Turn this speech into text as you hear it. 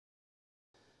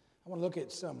I want to look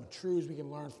at some truths we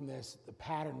can learn from this, the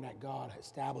pattern that God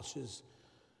establishes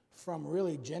from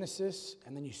really Genesis,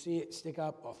 and then you see it stick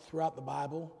up throughout the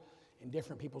Bible in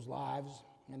different people's lives,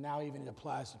 and now even it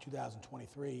applies to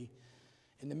 2023.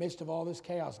 In the midst of all this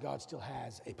chaos, God still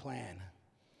has a plan.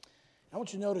 I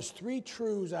want you to notice three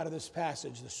truths out of this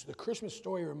passage the Christmas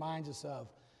story reminds us of.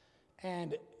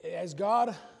 And as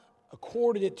God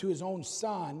accorded it to his own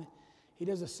Son, he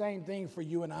does the same thing for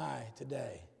you and I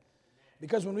today.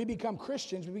 Because when we become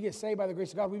Christians, when we get saved by the grace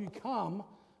of God, we become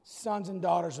sons and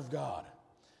daughters of God.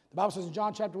 The Bible says in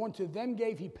John chapter 1, to them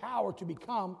gave he power to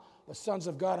become the sons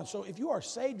of God. And so if you are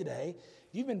saved today,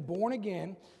 if you've been born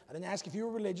again, I didn't ask if you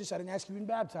were religious, I didn't ask if you've been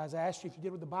baptized, I asked you if you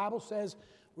did what the Bible says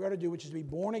we are to do, which is to be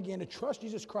born again, to trust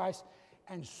Jesus Christ,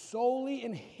 and solely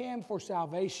in him for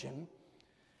salvation,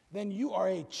 then you are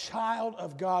a child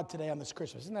of God today on this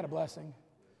Christmas. Isn't that a blessing?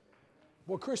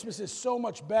 Well, Christmas is so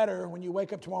much better when you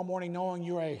wake up tomorrow morning knowing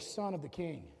you're a son of the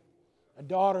King, a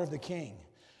daughter of the King,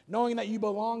 knowing that you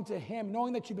belong to him,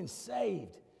 knowing that you've been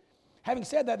saved. Having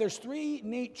said that, there's three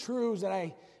neat truths that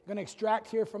I'm going to extract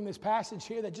here from this passage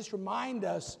here that just remind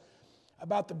us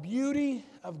about the beauty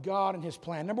of God and his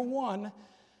plan. Number one,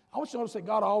 I want you to notice that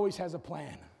God always has a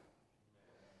plan.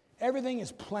 Everything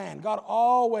is planned. God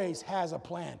always has a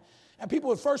plan. And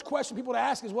the first question people to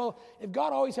ask is, well, if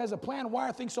God always has a plan, why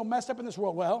are things so messed up in this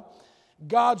world? Well,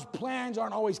 God's plans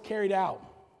aren't always carried out.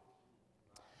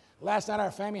 Last night, our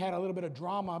family had a little bit of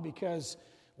drama because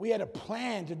we had a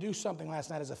plan to do something last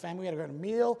night as a family. We had to go to a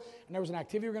meal, and there was an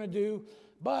activity we were going to do,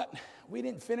 but we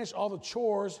didn't finish all the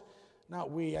chores. Not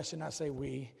we, I should not say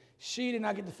we. She did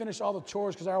not get to finish all the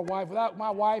chores because without my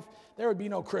wife, there would be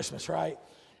no Christmas, right?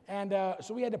 And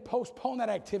so we had to postpone that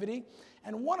activity.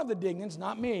 And one of the Dignans,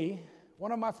 not me,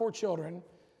 one of my 4 children,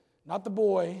 not the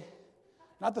boy,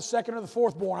 not the second or the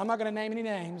fourth born, I'm not going to name any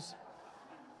names,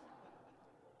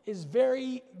 gets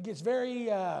very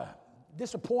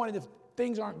disappointed if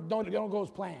things don't go as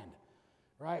planned,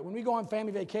 right? When we go on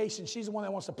family vacation, she's the one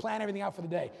that wants to plan everything out for the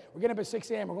day. We're getting up at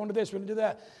 6 a.m., we're going to this, we're going to do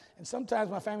that. And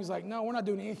sometimes my family's like, no, we're not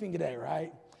doing anything today,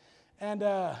 right? And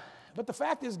but the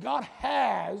fact is, God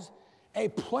has a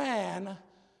plan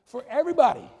for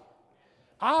everybody.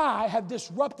 I have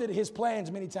disrupted his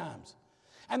plans many times.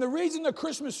 And the reason the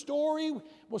Christmas story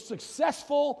was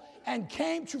successful and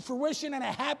came to fruition and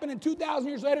it happened, and 2,000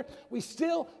 years later, we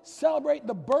still celebrate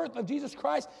the birth of Jesus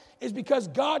Christ, is because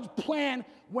God's plan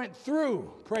went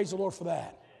through. Praise the Lord for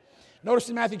that. Notice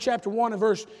in Matthew chapter 1 and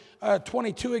verse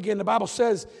 22 again, the Bible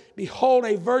says, behold,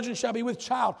 a virgin shall be with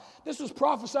child. This was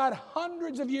prophesied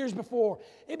hundreds of years before.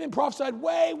 It had been prophesied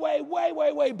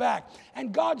way back.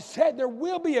 And God said there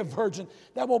will be a virgin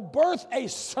that will birth a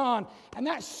son, and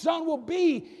that son will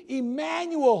be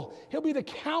Emmanuel. He'll be the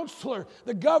counselor,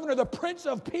 the governor, the prince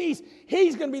of peace.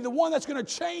 He's going to be the one that's going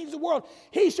to change the world.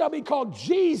 He shall be called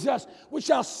Jesus, which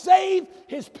shall save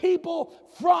his people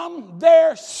from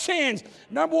their sins.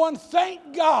 Number one,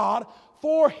 thank God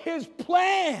for his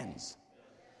plans.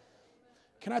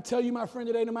 Can I tell you, my friend,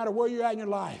 today, no matter where you're at in your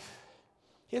life,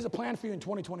 he has a plan for you in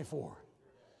 2024.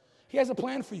 He has a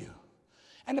plan for you.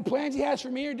 And the plans he has for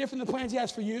me are different than the plans he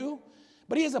has for you,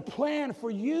 but he has a plan for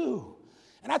you.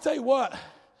 And I tell you what,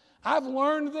 I've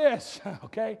learned this,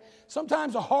 okay,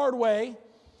 sometimes the hard way,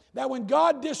 that when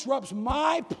God disrupts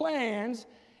my plans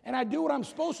and I do what I'm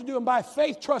supposed to do and by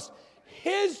faith trust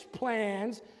his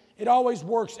plans, it always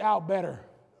works out better.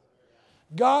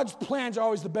 God's plans are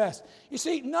always the best. You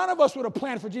see, none of us would have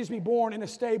planned for Jesus to be born in a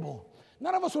stable.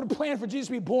 None of us would have planned for Jesus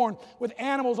to be born with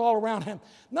animals all around him.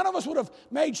 None of us would have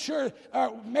made sure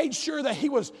that he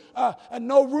was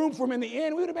no room for him in the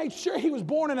inn. We would have made sure he was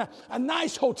born in a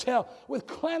nice hotel with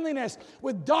cleanliness,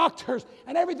 with doctors,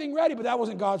 and everything ready, but that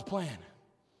wasn't God's plan.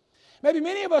 Maybe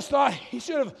many of us thought he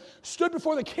should have stood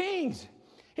before the kings.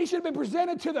 He should have been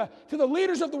presented to the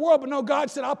leaders of the world, but no, God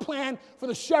said, I'll plan for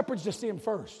the shepherds to see him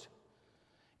first.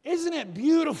 Isn't it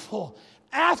beautiful?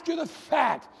 After the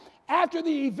fact, after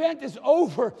the event is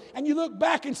over, and you look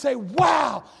back and say,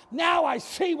 wow, now I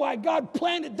see why God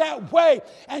planned it that way.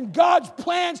 And God's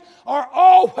plans are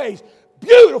always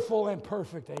beautiful and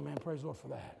perfect. Amen. Praise the Lord for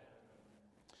that.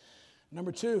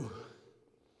 Number 2,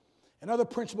 another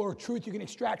principle or truth you can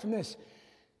extract from this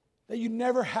that you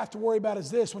never have to worry about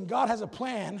is this. When God has a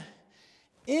plan,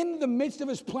 in the midst of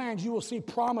his plans, you will see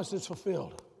promises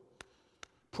fulfilled.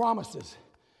 Promises.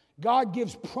 God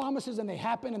gives promises and they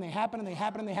happen and they happen and they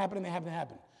happen and they happen and they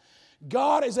happen.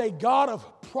 God is a God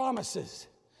of promises.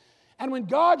 And when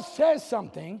God says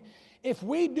something, if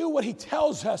we do what he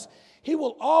tells us, he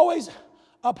will always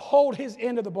uphold his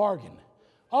end of the bargain.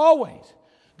 Always.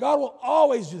 God will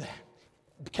always do that.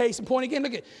 Case in point again,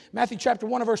 look at Matthew chapter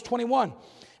 1 and verse 21.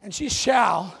 And she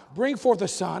shall bring forth a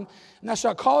son, and thou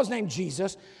shalt call his name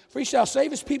Jesus, for he shall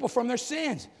save his people from their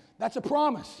sins. That's a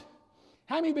promise.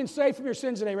 How many have been saved from your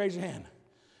sins today? Raise your hand.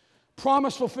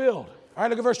 Promise fulfilled. All right,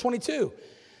 look at verse 22.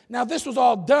 Now this was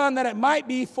all done that it might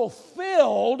be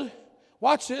fulfilled,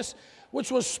 watch this, which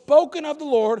was spoken of the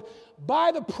Lord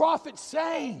by the prophet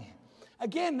saying.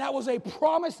 Again, that was a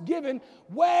promise given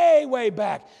way, way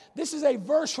back. This is a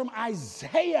verse from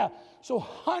Isaiah. So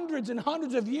hundreds and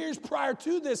hundreds of years prior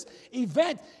to this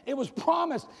event, it was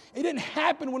promised. It didn't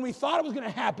happen when we thought it was going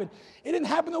to happen. It didn't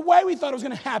happen the way we thought it was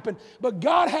going to happen. But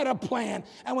God had a plan.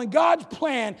 And when God's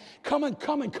plan come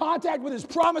in contact with his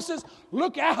promises,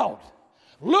 look out.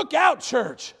 Look out,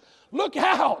 church. Look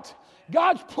out.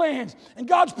 God's plans and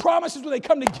God's promises, when they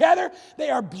come together,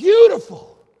 they are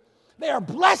beautiful. They are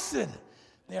blessed.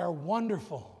 They are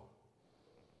wonderful.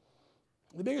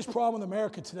 The biggest problem in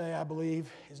America today, I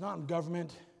believe, is not in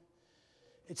government.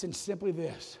 It's in simply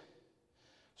this.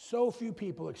 So few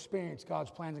people experience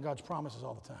God's plans and God's promises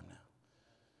all the time now.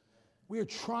 We are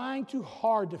trying too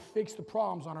hard to fix the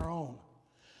problems on our own.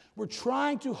 We're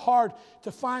trying too hard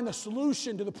to find the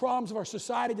solution to the problems of our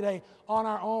society today on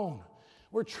our own.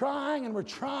 We're trying and we're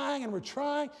trying and we're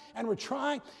trying and we're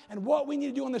trying. And what we need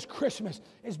to do on this Christmas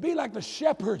is be like the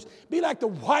shepherds, be like the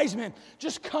wise men.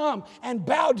 Just come and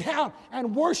bow down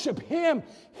and worship him.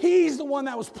 He's the one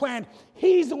that was planned.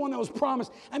 He's the one that was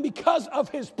promised. And because of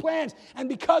his plans and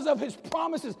because of his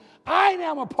promises, I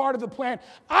now am a part of the plan.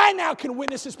 I now can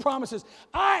witness his promises.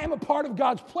 I am a part of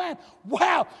God's plan.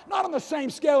 Wow, not on the same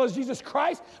scale as Jesus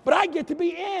Christ, but I get to be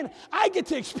in. I get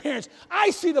to experience. I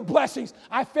see the blessings.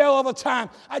 I fail all the time.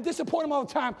 I disappoint him all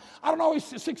the time. I don't always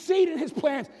succeed in his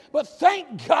plans. But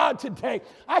thank God today,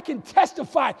 I can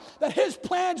testify that his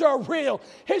plans are real.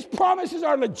 His promises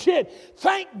are legit.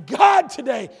 Thank God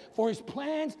today for his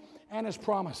plans and his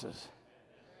promises.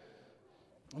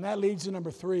 And that leads to number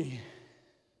 3,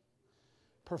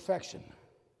 perfection.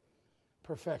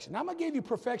 Perfection. Now I'm going to give you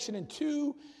perfection in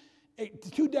two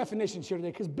definitions here today,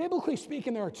 because biblically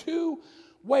speaking, there are 2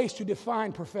 ways to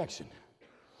define perfection.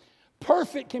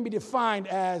 Perfect can be defined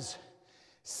as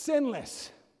sinless,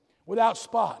 without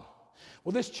spot.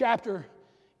 Well, this chapter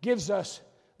gives us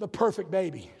the perfect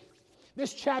baby.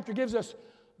 This chapter gives us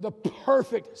the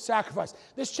perfect sacrifice.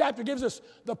 This chapter gives us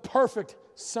the perfect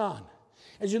son.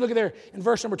 As you look at there in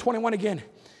verse number 21 again,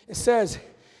 it says,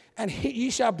 and ye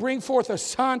shall bring forth a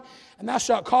son, and thou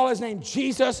shalt call his name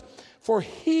Jesus, for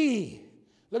he,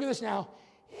 look at this now,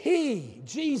 he,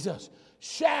 Jesus,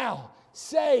 shall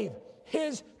save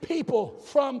his people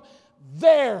from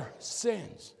their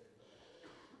sins.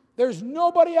 There's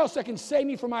nobody else that can save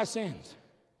me from my sins.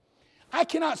 I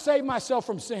cannot save myself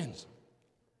from sins.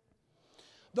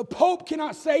 The Pope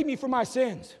cannot save me from my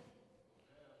sins.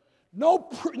 No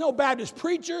Baptist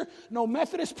preacher, no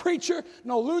Methodist preacher,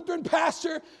 no Lutheran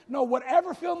pastor, no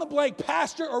whatever fill in the blank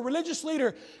pastor or religious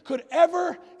leader could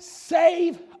ever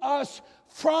save us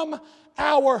from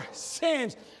our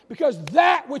sins, because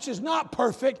that which is not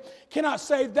perfect cannot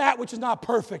save that which is not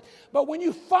perfect. But when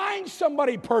you find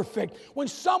somebody perfect, when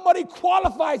somebody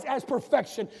qualifies as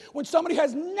perfection, when somebody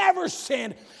has never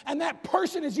sinned, and that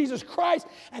person is Jesus Christ,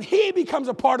 and he becomes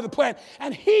a part of the plan,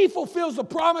 and he fulfills the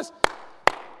promise,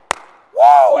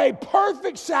 whoa, a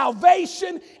perfect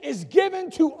salvation is given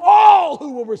to all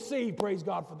who will receive. Praise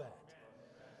God for that.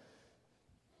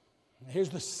 Here's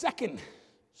the second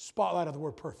spotlight of the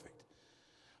word perfect.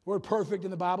 The word perfect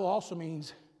in the Bible also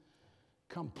means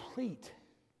complete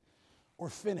or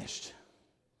finished.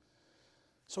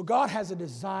 So God has a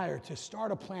desire to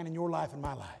start a plan in your life and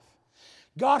my life.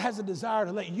 God has a desire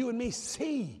to let you and me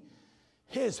see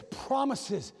his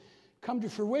promises come to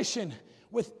fruition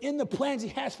within the plans he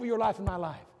has for your life and my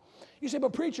life. You say,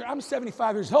 but preacher, I'm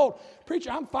 75 years old. Preacher,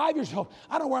 I'm 5 years old.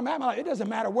 I don't know where I'm at in my life. It doesn't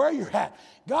matter where you're at.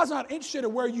 God's not interested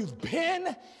in where you've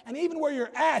been, and even where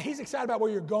you're at, he's excited about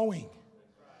where you're going.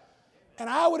 And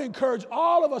I would encourage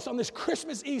all of us on this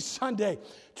Christmas Eve Sunday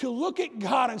to look at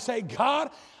God and say,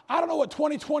 God, I don't know what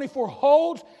 2024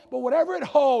 holds, but whatever it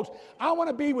holds, I want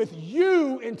to be with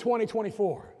you in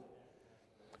 2024.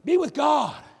 Be with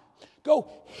God. Go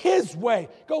his way.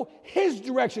 Go his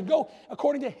direction. Go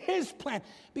according to his plan.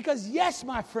 Because yes,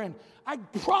 my friend, I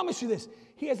promise you this,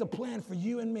 he has a plan for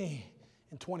you and me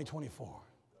in 2024.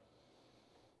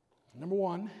 Number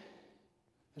 1,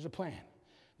 there's a plan.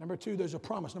 Number 2, there's a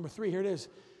promise. Number 3, here it is,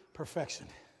 perfection.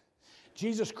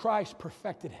 Jesus Christ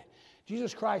perfected it.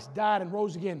 Jesus Christ died and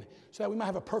rose again so that we might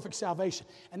have a perfect salvation.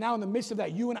 And now in the midst of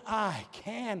that, you and I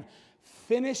can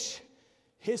finish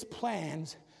his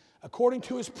plans according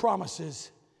to his promises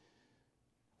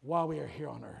while we are here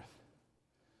on earth.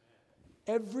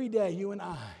 every day you and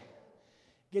I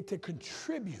get to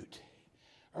contribute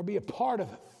or be a part of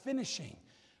finishing,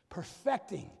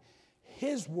 perfecting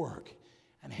His work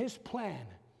and His plan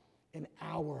in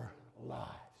our lives.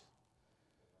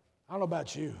 I don't know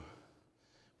about you,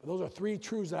 but those are 3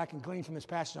 truths that I can glean from this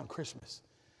passage on Christmas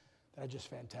that are just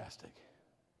fantastic.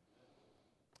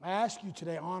 I ask you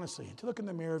today, honestly, to look in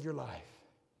the mirror of your life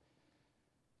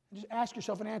and just ask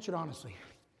yourself and answer it honestly.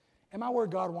 Am I where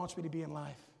God wants me to be in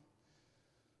life?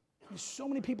 So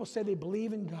many people say they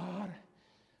believe in God,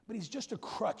 but He's just a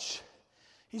crutch.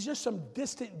 He's just some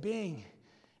distant being.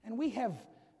 And we have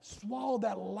swallowed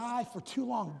that lie for too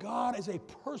long. God is a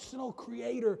personal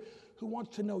creator who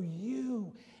wants to know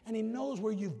you, and He knows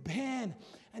where you've been,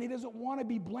 and He doesn't want to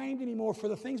be blamed anymore for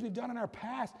the things we've done in our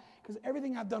past, because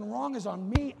everything I've done wrong is on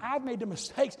me. I've made the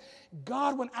mistakes.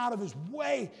 God went out of His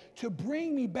way to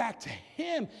bring me back to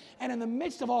Him, and in the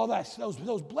midst of all that,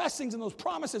 those blessings and those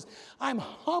promises, I'm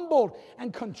humbled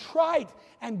and contrite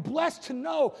and blessed to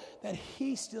know that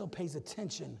He still pays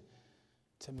attention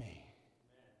to me.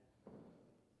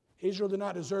 Israel did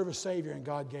not deserve a Savior, and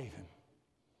God gave him.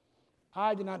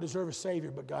 I did not deserve a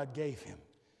Savior, but God gave him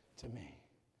to me.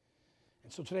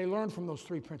 And so today, learn from those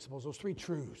 3 principles, those 3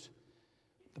 truths: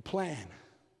 the plan,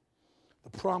 the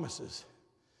promises,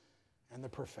 and the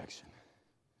perfection.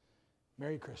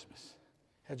 Merry Christmas.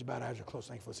 Heads are bowed, eyes are closed.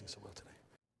 Thank you for listening so well today.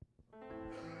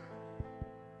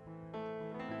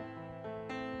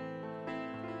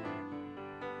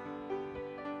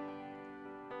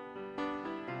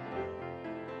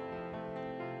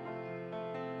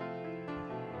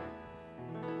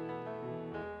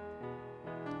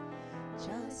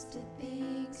 Just to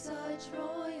think such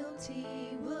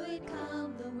royalty would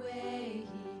come the way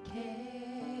He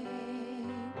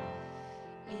came,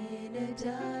 in a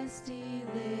dusty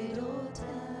little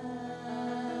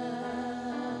town,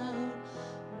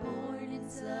 born in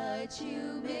such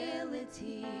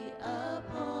humility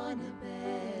upon a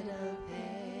bed of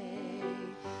hay.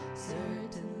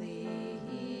 Certainly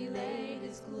He laid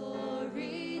His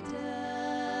glory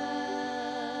down.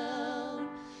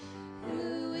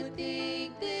 Who would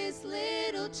think this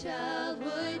little child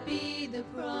would be the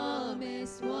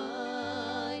promised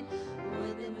one?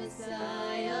 Would the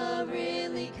Messiah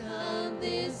really come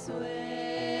this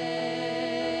way?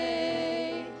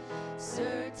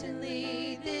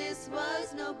 Certainly this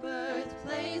was no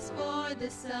birthplace for the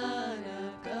Son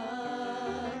of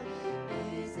God.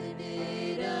 Isn't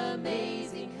it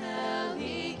amazing how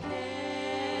He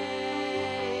came?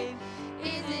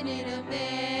 Isn't it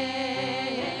amazing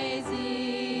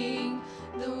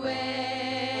the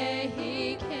way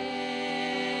He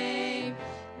came?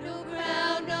 No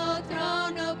crown, no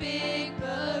throne, no big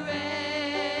parade.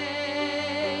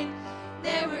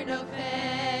 There were no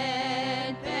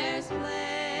fanfares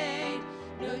played,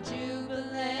 no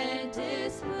jubilant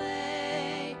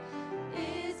display.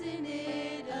 Isn't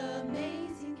it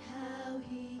amazing how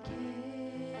He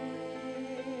came?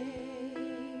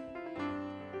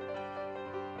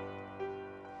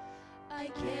 I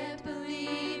can't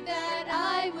believe that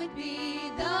I would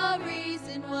be the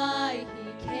reason why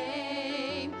He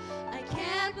came. I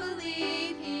can't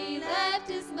believe He left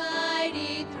His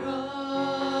mighty throne.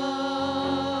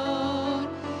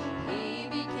 He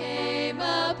became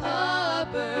a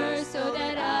pauper so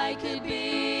that I could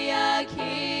be a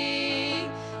king.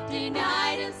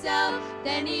 Denied Himself,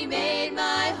 then He made